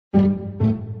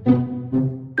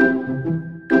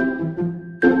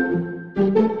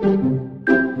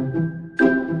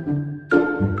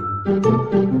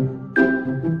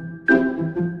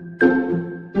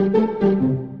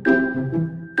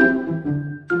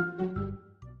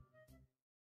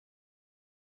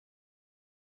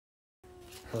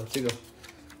好，这个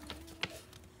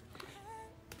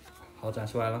好展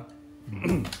示完了。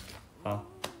好，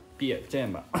闭眼这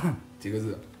样吧。几个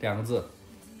字？2个字。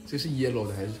这是 yellow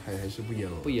的还是不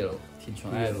yellow？ 不 yellow， 挺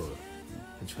纯爱的，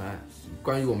很纯爱。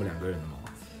关于我们2个人的吗？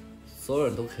所有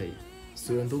人都可以，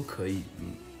所有人都可以。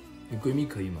你闺蜜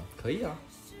可以吗？可以啊。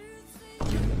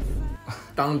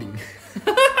当零。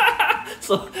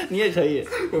你也可以，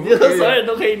你说所有人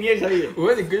都可以，你也可以。我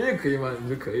问你闺蜜可以吗？你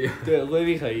说可以。对，闺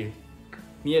蜜可以，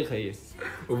你也可以。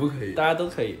我不可以。大家都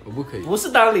可以。我不可以。不是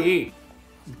当零，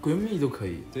闺蜜都可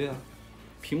以。对啊，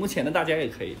屏幕前的大家也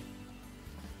可以。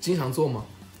经常做吗？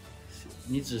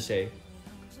你指谁？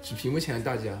指屏幕前的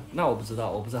大家。那我不知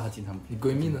道，我不知道她经常。你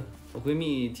闺蜜呢？我闺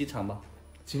蜜经常吧。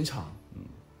经常。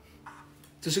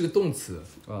这是个动词。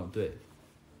对。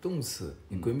动词。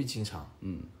你闺蜜经常。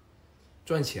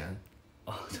赚钱。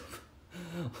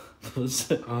不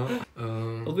是。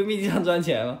我闺蜜经常赚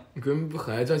钱吗？你闺蜜不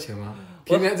很爱赚钱吗？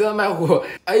天天在那卖货。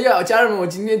哎呀，家人们，我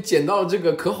今天捡到了这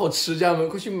个，可好吃，家人们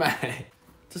快去买。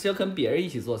这是要跟别人一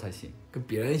起做才行。跟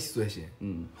别人一起做才行。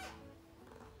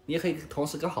你也可以同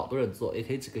时跟好多人做，也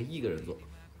可以只跟1个人做。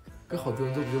跟好多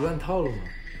人做不就乱套了吗？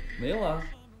没有啊。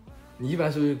你一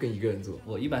般是不是跟1个人做？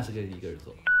我一般是跟1个人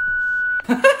做。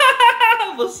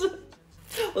不是，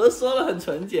我都说了很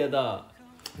纯洁的。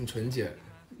很纯洁。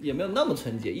也没有那么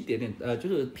纯洁，一点点，就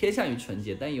是偏向于纯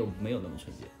洁，但又没有那么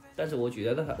纯洁。但是我觉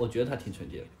得他挺纯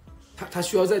洁的。他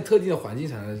需要在特定的环境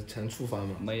才能触发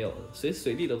吗？没有，随时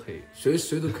随地都可以。随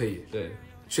时都可以。对。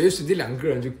随时随地2个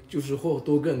人就是或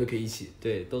多个人都可以一起。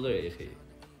对，多个人也可以。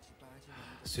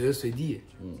随时随地。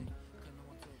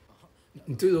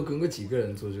你最多跟个几个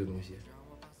人做这个东西？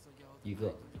一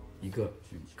个。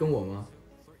跟我吗？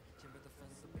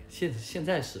现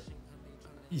在是。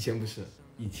以前不是。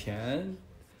以前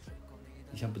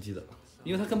不记得了，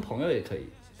因为他跟朋友也可以。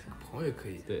朋友也可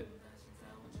以。对。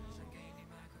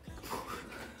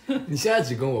你现在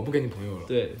只跟我不跟你朋友了？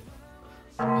对。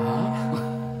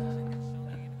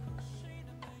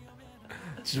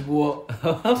直播。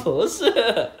不是。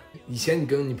以前你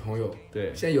跟你朋友。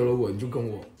对。现在有了我你就跟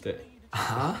我。对。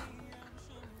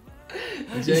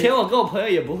以前我跟我朋友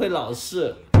也不会老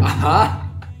是。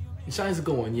你上一次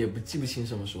跟我你也记不清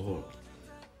什么时候了。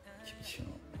记不清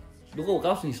了。如果我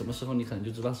告诉你什么时候，你可能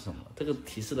就知道是什么了。这个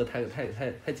提示的太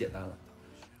简单了。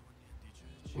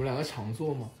我们2个常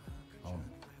做吗？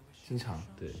经常。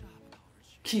对。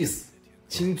kiss。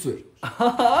亲嘴。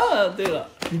对了。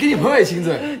你跟你朋友也亲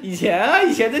嘴？以前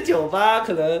在酒吧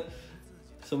可能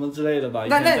什么之类的吧。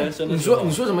那你说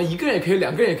什么？1个人也可以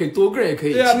，2个人也可以，多个人也可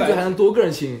以。对啊。亲嘴还能多个人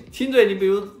亲。亲嘴，你比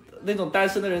如那种单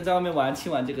身的人在外面玩，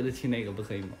亲完这个就亲那个，不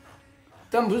可以吗？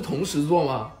但不是同时做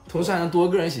吗？同时还能多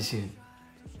个人一起亲。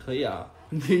可以啊，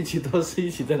你一起都是一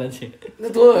起在那亲。那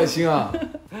多恶心啊！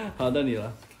好，到你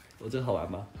了，我这个好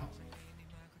玩吧？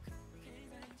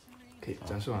可以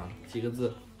展示完了。几个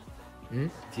字？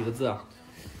几个字啊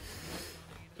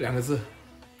？2个字。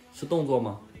是动作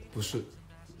吗？不是。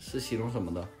是形容什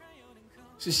么的？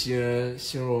是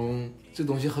形容这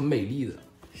东西很美丽的。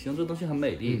形容这东西很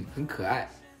美丽。很可爱。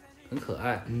很可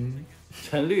爱。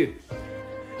陈绿。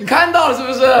你看到了是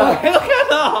不是？我没有看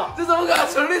到。这怎么可能？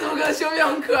陈绿怎么可能形容别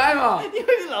人很可爱嘛？因为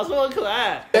你老说我可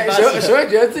爱。谁会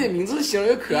觉得自己名字是形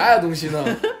容一个可爱的东西呢？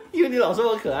因为你老说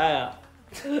我可爱啊。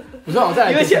不是，我再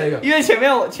来猜一个。因为前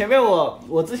面我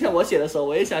之前我写的时候，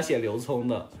我也想写刘聪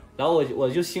的，然后我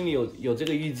就心里有这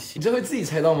个预期。你这会自己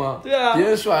猜到吗？对啊。别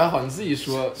人说还好，你自己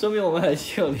说，说明我们很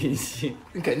心有灵犀。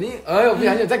你肯定，哎呦，不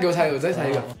相信，再给我猜一个，再猜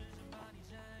一个。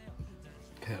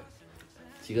可以了。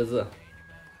几个字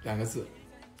？2个字。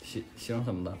形容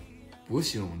什么的？不是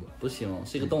形容的。不是形容，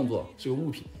是一个动作，是个物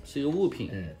品。是一个物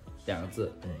品。2个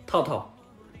字。套套。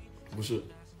不是。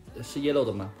是 yellow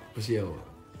的吗？不是 yellow 的。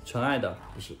纯爱的。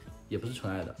不是。也不是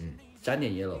纯爱的。沾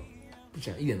点 yellow。不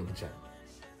沾，一点都不沾。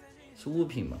是物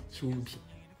品吗？是物品。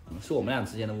是我们俩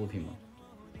之间的物品吗？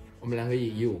我们2个也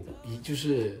有，就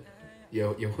是也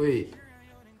会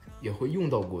用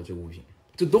到过这个物品，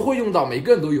就都会用到，每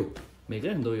个人都有。每个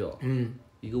人都有。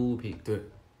一个物品。对。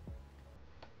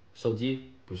手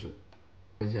机。不是。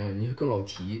你想你会更老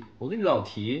提。我跟你老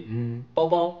提。包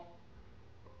包。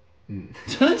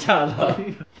真的假的？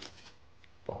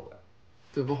不好玩。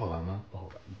这不好玩吗？不好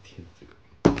玩。你听这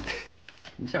个。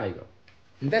你下一个。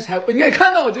你再猜，你也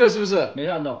看到我这个是不是？没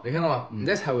看到。没看到吗？你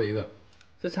再猜我一个。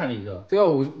再猜你一个。对啊，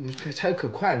你猜可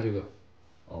快了这个。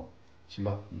行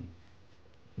吧。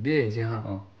你闭眼睛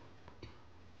哈。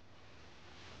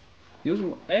有什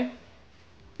么？哎，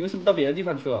你为什么到别的地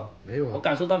方去了？没有啊。我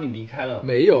感受到你离开了。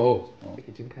没有。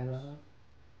给睁开了。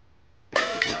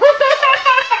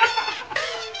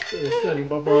这是40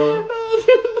包包。真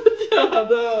的假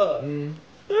的？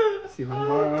喜欢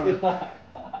吗？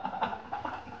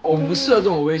我们不适合这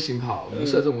种微型跑，我们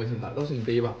适合这种微型跑。到时候你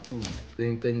背吧，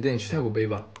等你去泰国背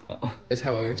吧。在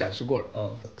泰国给你展示过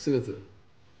了。4个字。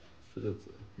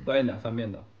关于哪方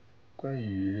面的？关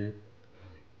于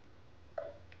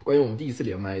我们第一次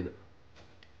连麦的。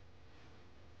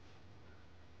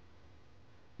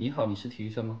你好，你是体育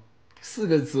生吗？4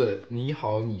个字。你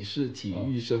好，你是体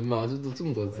育生吗？这都这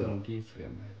么多字了。第一次连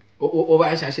麦。我本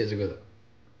来想写这个的。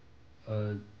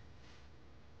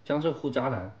江浙沪渣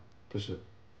男。不是。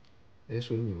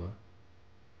说你吗？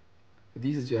我第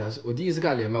一次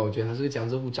看他连麦，我觉得他是个江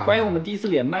浙沪渣男。关于我们第一次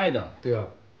连麦的。对啊。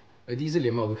第一次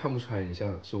连麦我都看不出来你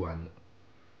像是玩的。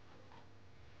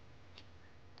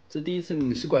这第一次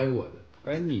你是关于我的。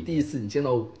关于你。第一次你见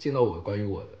到我关于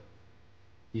我的。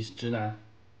你是直男？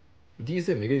我第一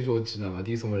次也没跟你说我直男嘛，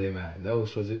第一次我们连麦，然后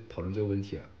说讨论这个问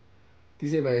题啊。第一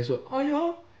次连麦说，哎呀，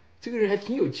这个人还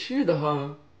挺有趣的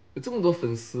哈，有这么多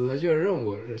粉丝，他居然让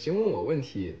我先问我问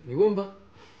题，你问吧。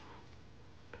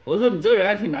我说你这个人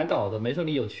还挺难搞的，没说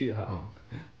你有趣哈。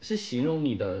是形容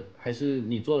你的还是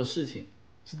你做的事情？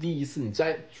是第一次你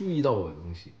再注意到我的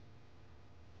东西。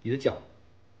你的脚。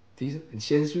第一次你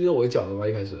先注意到我的脚的吗？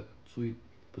一开始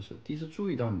不是第一次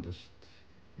注意到你的。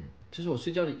这是我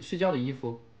睡觉的衣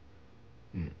服。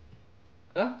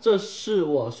这是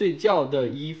我睡觉的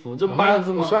衣服，这8个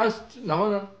字吗？然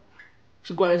后呢？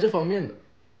是关于这方面的。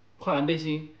跨栏背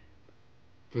心。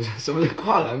不是，什么叫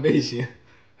跨栏背心？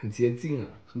很接近了。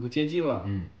很接近了。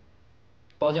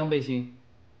包浆背心。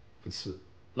不是。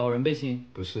老人背心。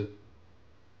不是。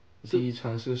第一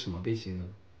穿是什么背心呢？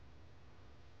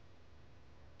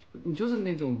你就是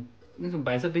那种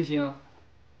白色背心啊。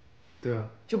对啊。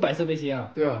就白色背心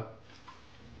啊。对啊。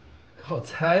好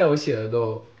猜啊，我写的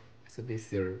都。白色背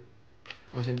心儿。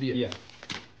我先闭眼。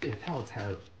太好猜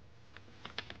了。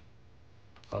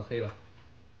好，黑了。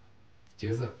几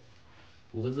个字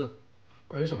？5个字。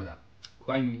关于什么的？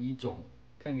关于一种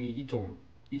人。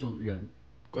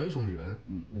关于一种人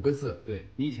？5个字。对，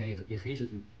你以前也可以是，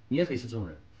你也可以是这种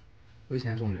人。我以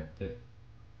前是这种人。对。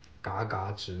嘎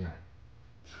嘎直男。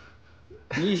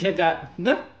你以前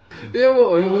那因为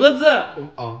我5个字。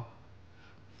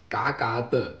嘎嘎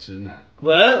的直男。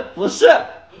不是。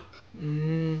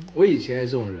我以前也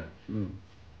是这种人。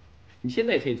你现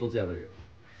在也可以做这样的人。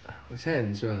我现在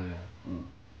也是这样的人。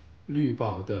绿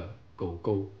宝的狗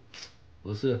狗。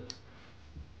不是。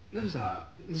那是啥？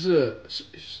是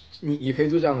你可以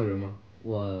做这样的人吗？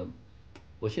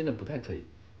我现在不太可以。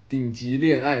顶级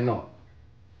恋爱脑。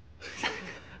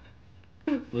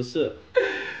不是。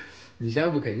你现在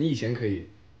不可以，你以前可以。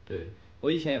对，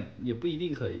我以前也不一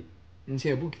定可以。你以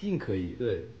前也不一定可以。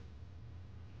对。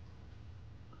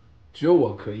只有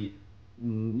我可以。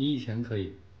你以前可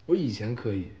以。我以前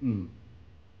可以。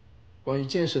关于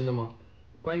健身的吗？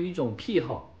关于一种癖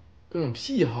好。各种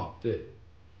癖好。对。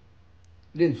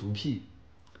练足癖。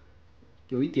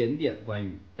有一点点关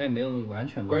于，但没有完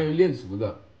全关于练足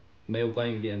的。没有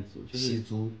关于练足，就是洗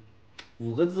足。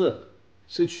5个字。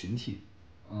是群体。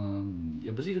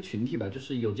也不是一个群体吧，就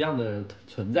是有这样的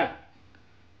存在。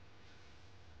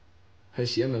很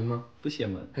邪门吗？不邪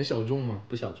门。很小众吗？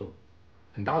不小众。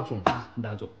很大众。很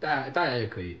大众。大家也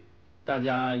可以。大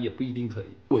家也不一定可以。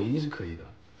我一定是可以的。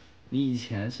你以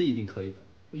前是一定可以的。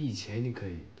我以前一定可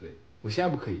以。对。我现在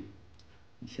不可以。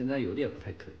你现在有点不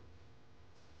太可以。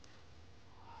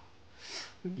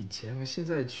以前和现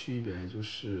在区别就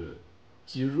是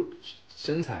肌肉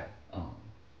身材。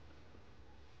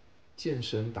健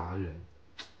身达人。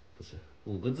不是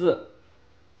，5个字。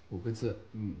5个字。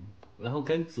然后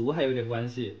跟足还有点关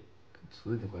系。跟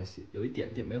足有点关系。有一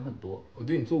点点，没有很多。我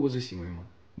对你做过这行为吗？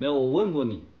没有，我问过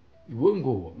你。你问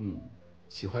过我？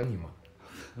喜欢你吗？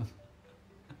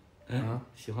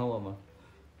喜欢我吗？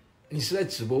你是在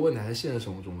直播问的还是现实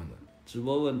生活中问的？直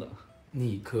播问的。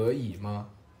你可以吗？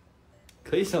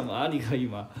可以什么啊？你可以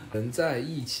吗？能在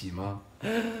一起吗？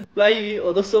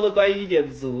我都说了关于一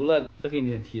点足了，再给你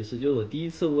点提示，就是我第一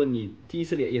次问你，也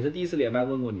是第一次连麦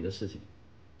问过你的事情。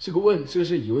这个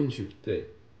是疑问句。对。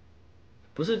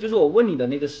不是，就是我问你的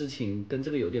那个事情跟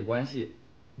这个有点关系。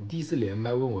你第一次连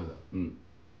麦问我的。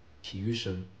体育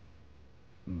生。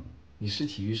你是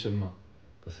体育生吗？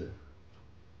不是。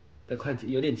但快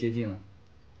有点接近了。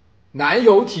男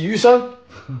友体育生。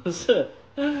不是。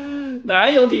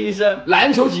男友体育生。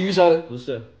篮球体育生。不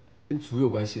是。跟足有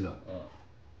关系的。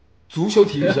足球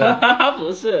体育生。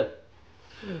不是。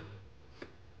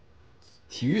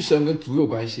体育生跟足有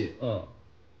关系。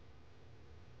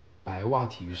白袜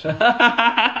体育生。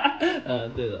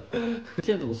对的。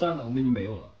现在怎么算呢？我们已经没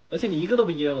有了，而且你一个都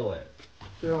不噎了我。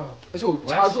对啊，而且我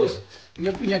插座应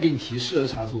该不应该给你提示的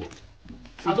插座？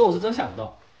插座我是真想不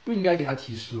到。不应该给他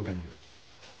提示，我感觉。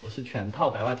我是全套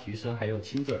白话体育生，还有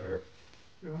亲嘴儿。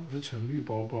对啊，我是橙绿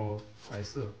包包白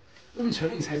色，为什么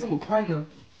橙你猜这么快呢？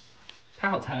太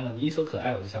好猜了，你一说可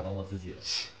爱我就想到我自己了。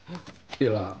对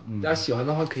了，大家喜欢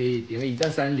的话可以点个一键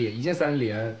三连，一键三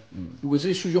连。如果这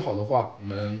些数据好的话，我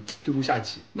们就录下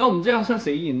期。那我们这样算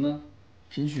谁赢呢？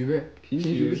平局呗，平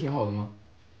局不挺好的吗？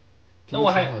那我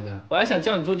还想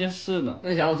叫你做件事呢。那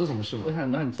你想让我做什么事吗？我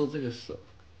想让你做这个事。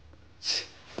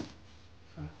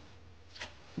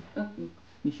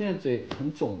你现在嘴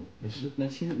很肿，没事，能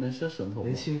伸舌头吗？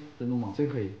能亲，真的吗？真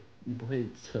可以。你不会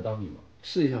扯到你吗？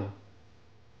试一下。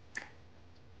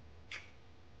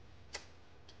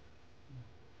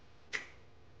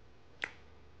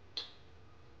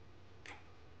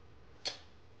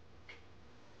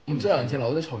我们这2天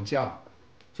老在吵架。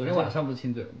昨天晚上不是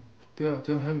亲嘴了吗？对啊，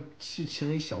昨天晚上亲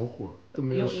了一小会儿，都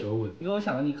没有舌吻。因为我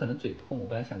想到你可能嘴痛，我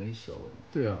本来想跟你舌吻。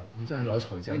对啊，我们这两天老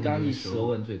吵架。那刚刚你舌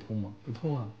吻嘴痛吗？不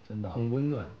痛啊，真的。很温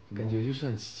暖，感觉就是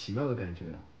很奇妙的感觉，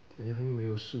感觉很久没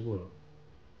有试过了。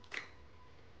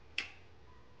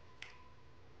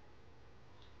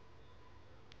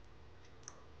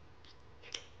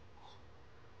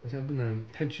我现在不能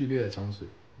太剧烈的张嘴。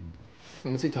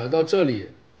那么这条到这里，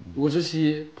如果这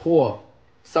期破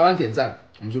3万点赞，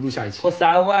我们就录下一期。破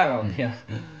3万啊！我天，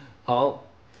好，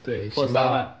对，破3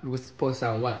万，如果破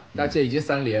3万，大家记得一键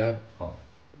3连。好，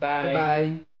拜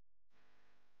拜。